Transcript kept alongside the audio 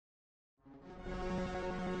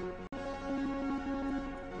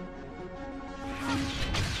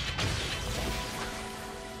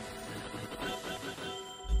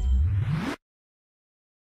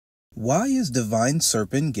Why is Divine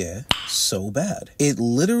Serpent Ge so bad? It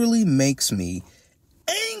literally makes me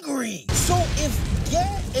angry! So if Ge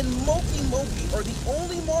and Moki Moki are the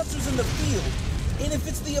only monsters in the field, and if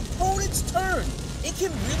it's the opponent's turn, it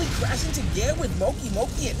can really crash into Ge with Moki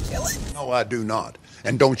Moki and kill it? No, I do not.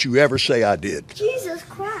 And don't you ever say I did. Jesus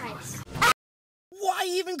Christ. Why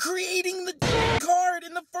even creating the card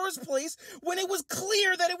in the first place when it was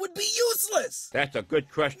clear that it would be useless? That's a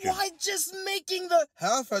good question. Why just making the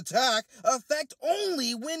half attack affect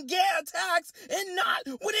only when Ge attacks and not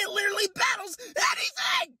when it literally battles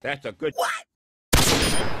anything? That's a good... What?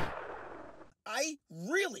 I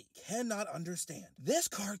really cannot understand. This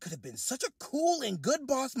card could have been such a cool and good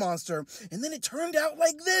boss monster, and then it turned out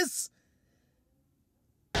like this.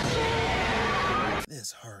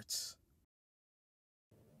 This hurts.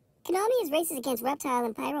 Konami is racist against reptile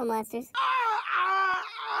and pyro monsters.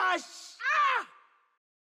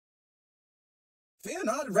 Fear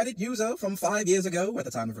not, Reddit user from 5 years ago at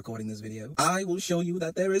the time of recording this video. I will show you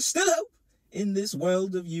that there is still hope in this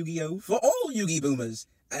world of Yu-Gi-Oh! For all Yu-Gi boomers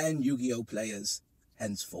and Yu-Gi-Oh! Players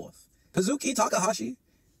henceforth. Kazuki Takahashi,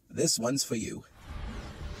 this one's for you.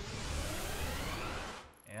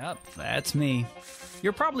 Yep, that's me.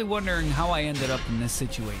 You're probably wondering how I ended up in this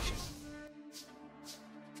situation.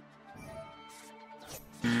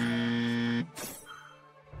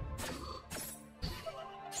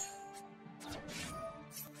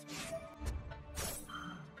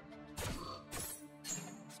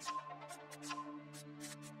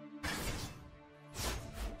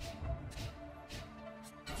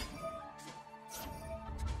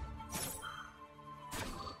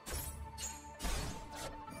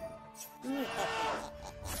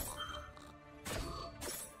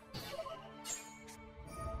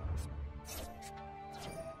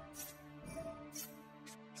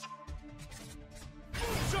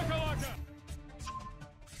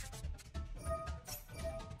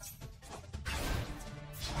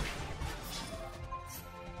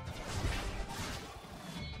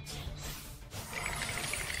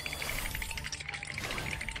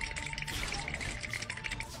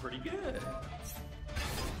 Pretty good.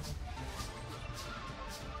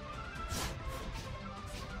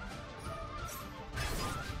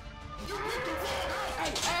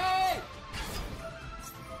 Hey, hey!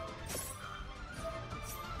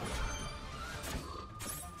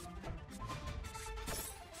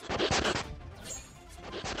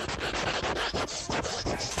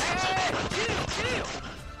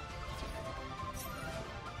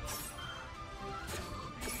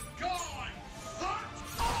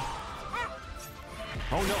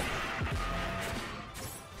 Oh no!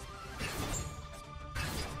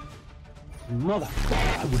 Mother,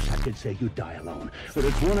 I wish I could say you die alone, but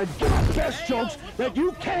it's one of God's best jokes that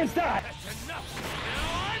you can't die! That's enough!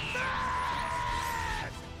 Now I'm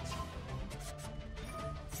mad!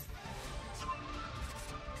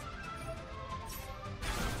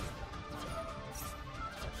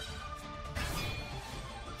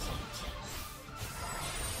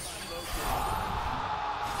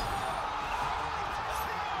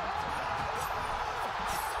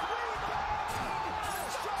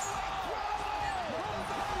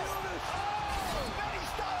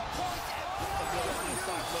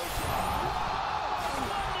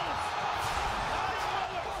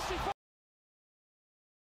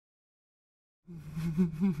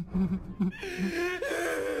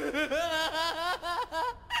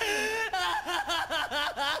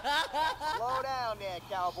 Slow down there,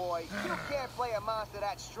 cowboy. You can't play a monster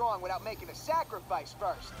that strong without making a sacrifice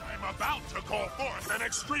first. I'm about to call forth an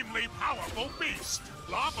extremely powerful beast.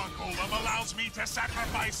 Lava Golem allows me to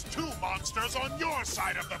sacrifice 2 monsters on your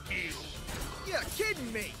side of the field. You're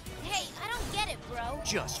kidding me. Hey, I don't get it, bro.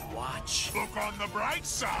 Just watch. Look on the bright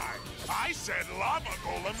side. I said Lava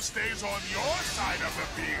Golem stays on your side of the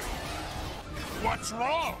field. What's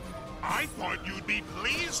wrong? I thought you'd be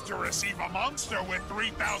pleased to receive a monster with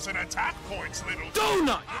 3,000 attack points, little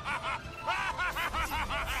Donut!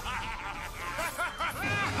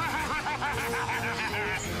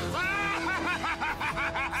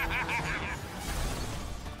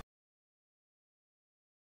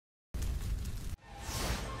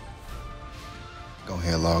 Go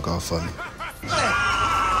ahead, log off for me.